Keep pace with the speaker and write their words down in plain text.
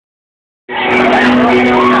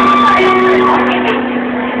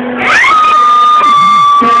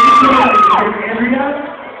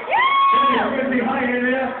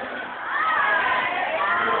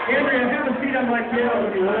Andrea, have a seat on my piano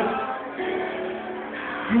if you would.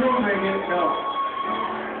 You won't bring it, no.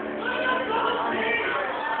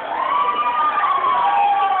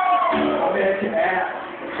 I bet you asked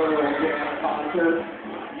for a jazz concert.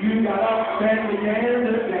 You got up and began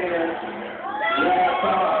to dance. That's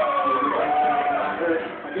all.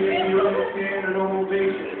 I gave you a standing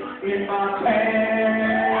ovation in my pants.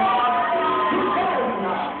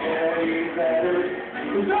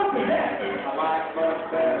 There's nothing that I like much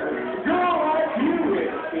better. A girl like you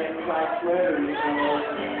with skin like sweaters, you know.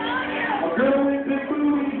 A girl with big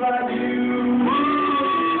booties like you.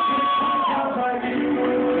 Just like you.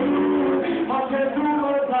 My tattoo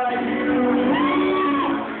like you.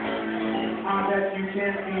 I bet you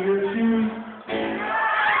can't see your shoes.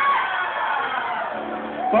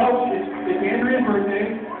 Folks, it's Andrea's birthday.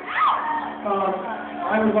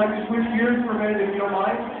 I would like to switch gears for a minute, if you don't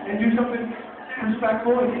mind, and do something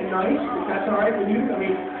respectful and nice, if that's all right with you. I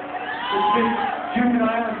mean, it's been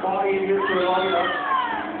juvenile and body in here for a long enough.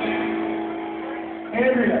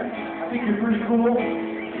 Andrea, I think you're pretty cool.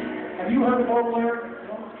 Have you heard of folklore?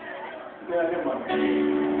 Yeah, never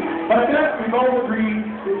mind. But I bet we've all agreed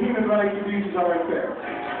that human rights abuses aren't fair.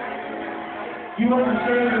 You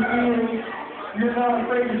understand your feelings. You're not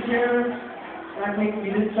afraid to share. I think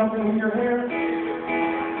you did something with your hair.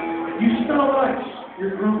 You smell nice.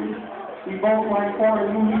 You're groovy. We both like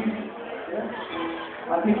foreign movies. Yeah.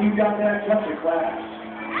 I think you got that touch of class.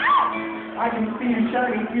 I can see a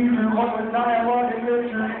shiny future, what with dialogue and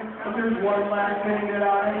literature. But there's one last thing that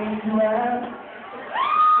I need to ask.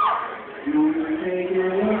 Do you take it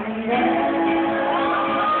in the ass?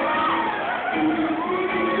 Do you take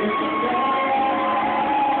it in the ass?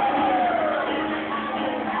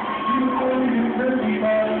 You know you're pretty,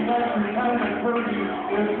 but unless you're kind of pretty,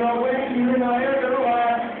 there's no way you and I are gonna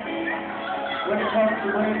last. When it comes to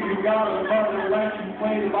rain, you got it above the left, you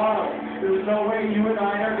play the bottom. There's no way you and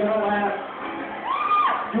I are gonna last.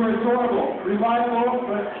 You're adorable, reliable,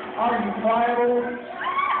 but are you pliable?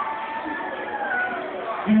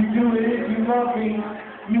 You do it if you love me.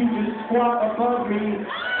 You just squat above me.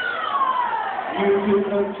 You can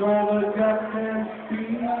control the depth and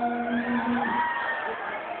speed.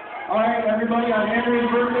 Alright, everybody, on Andrea's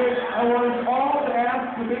birthday, I want us all to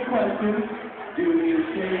ask the big question. Do you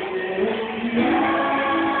take it in the ass?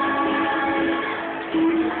 Do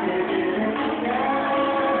you take it in the ass?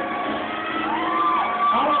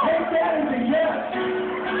 I'll take that as a yes.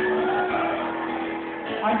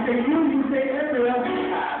 I say you say Andrea.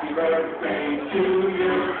 Happy birthday to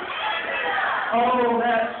you. Oh,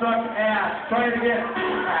 that sucks ass. Try it again.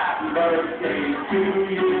 Happy birthday to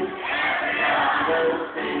you. Happy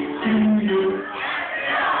birthday to you.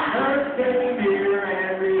 Happy birthday, dear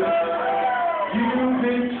Andrea. You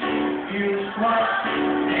bitch, you slut.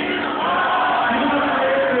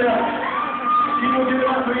 She will give it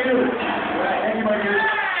up for you. Right, thank you, my dear.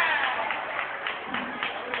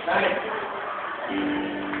 Nice.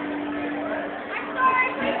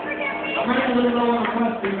 I'm running a little low on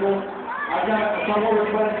requests, people. I've got a couple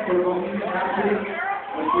requests for Bohemian Rhapsody.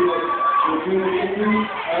 Let's do it. We'll do it in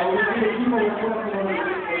we'll do a few more requests on the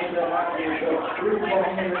things that happen. So, here's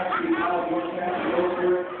Bohemian Rhapsody. I'll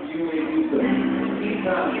do it. You may do so.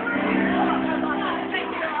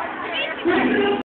 Anytime.